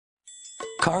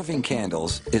Carving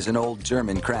candles is an old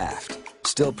German craft,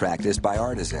 still practiced by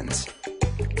artisans.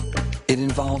 It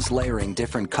involves layering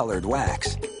different colored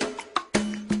wax,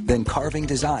 then carving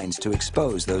designs to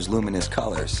expose those luminous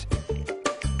colors.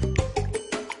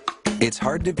 It's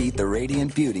hard to beat the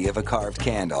radiant beauty of a carved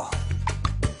candle.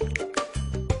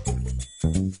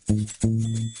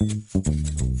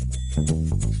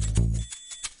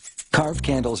 Carved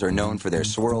candles are known for their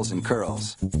swirls and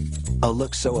curls, a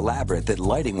look so elaborate that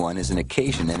lighting one is an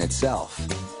occasion in itself.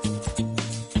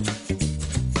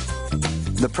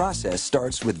 The process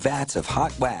starts with vats of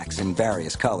hot wax in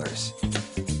various colors.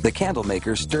 The candle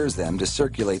maker stirs them to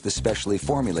circulate the specially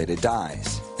formulated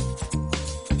dyes.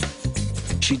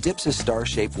 She dips a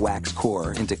star-shaped wax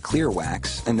core into clear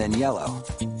wax and then yellow.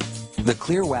 The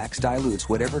clear wax dilutes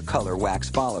whatever color wax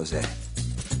follows it.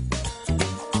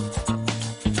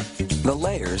 The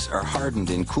layers are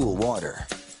hardened in cool water.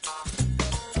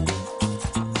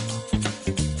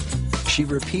 She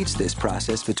repeats this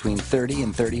process between 30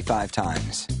 and 35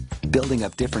 times, building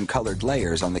up different colored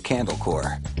layers on the candle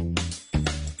core.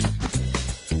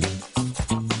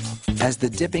 As the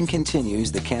dipping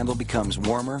continues, the candle becomes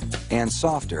warmer and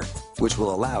softer, which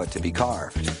will allow it to be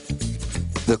carved.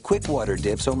 The quick water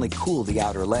dips only cool the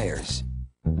outer layers.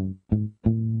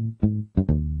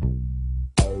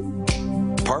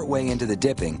 Partway into the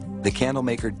dipping, the candle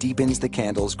maker deepens the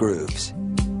candle's grooves.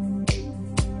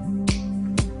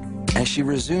 As she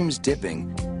resumes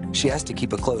dipping, she has to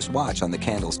keep a close watch on the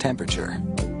candle's temperature.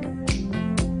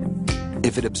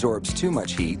 If it absorbs too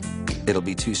much heat, it'll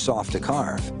be too soft to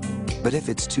carve. But if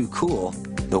it's too cool,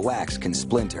 the wax can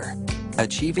splinter.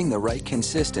 Achieving the right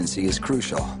consistency is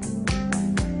crucial.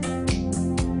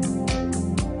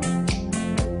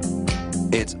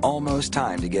 It's almost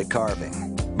time to get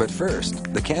carving. But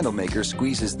first, the candle maker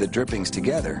squeezes the drippings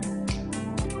together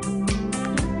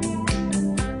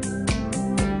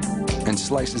and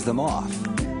slices them off.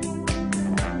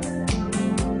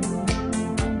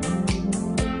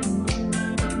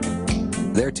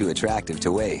 They're too attractive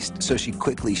to waste, so she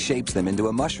quickly shapes them into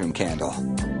a mushroom candle.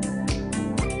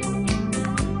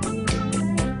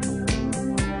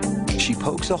 She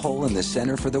pokes a hole in the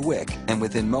center for the wick, and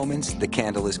within moments, the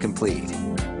candle is complete.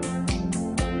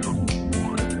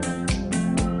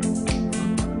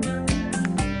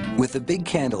 With the big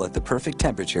candle at the perfect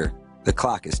temperature, the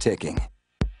clock is ticking.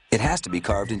 It has to be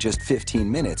carved in just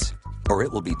 15 minutes, or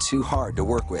it will be too hard to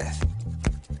work with.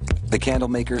 The candle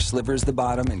maker slivers the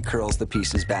bottom and curls the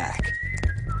pieces back.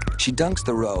 She dunks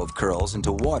the row of curls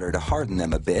into water to harden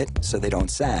them a bit so they don't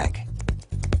sag.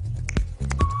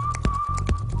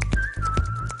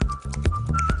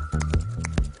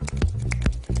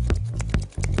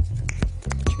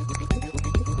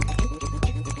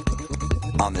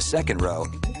 On the second row,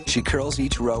 she curls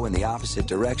each row in the opposite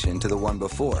direction to the one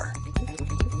before.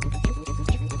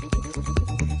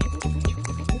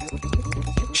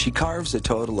 She carves a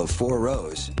total of 4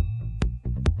 rows,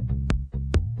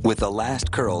 with the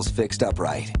last curls fixed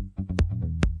upright.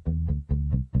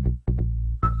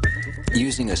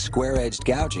 Using a square-edged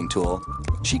gouging tool,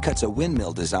 she cuts a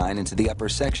windmill design into the upper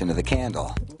section of the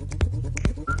candle.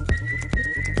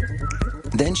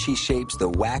 Then she shapes the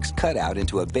wax cutout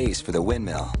into a base for the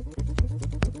windmill.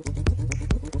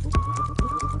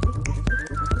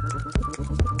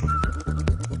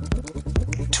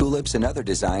 Tulips and other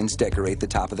designs decorate the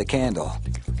top of the candle.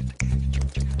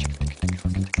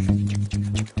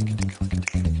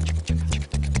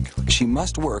 She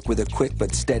must work with a quick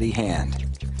but steady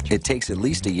hand. It takes at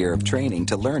least a year of training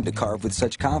to learn to carve with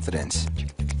such confidence.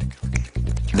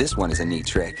 This one is a neat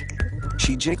trick.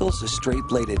 She jiggles a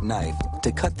straight-bladed knife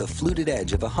to cut the fluted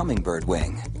edge of a hummingbird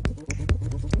wing.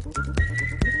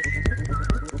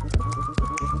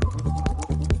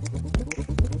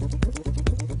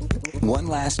 One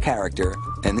last character,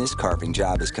 and this carving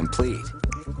job is complete.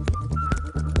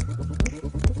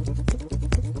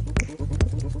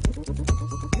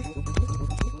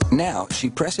 Now, she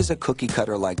presses a cookie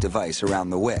cutter-like device around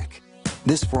the wick.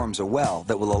 This forms a well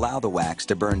that will allow the wax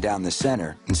to burn down the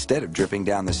center instead of dripping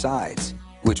down the sides,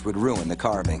 which would ruin the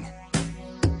carving.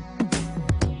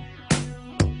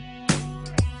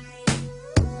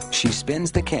 She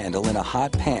spins the candle in a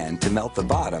hot pan to melt the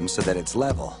bottom so that it's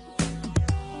level.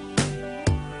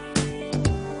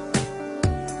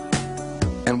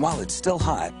 And while it's still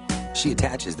hot, she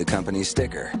attaches the company's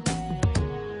sticker.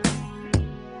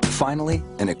 Finally,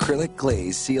 an acrylic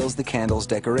glaze seals the candle's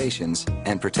decorations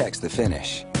and protects the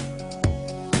finish.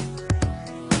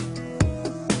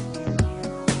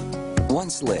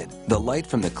 Once lit, the light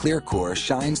from the clear core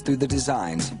shines through the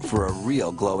designs for a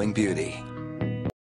real glowing beauty.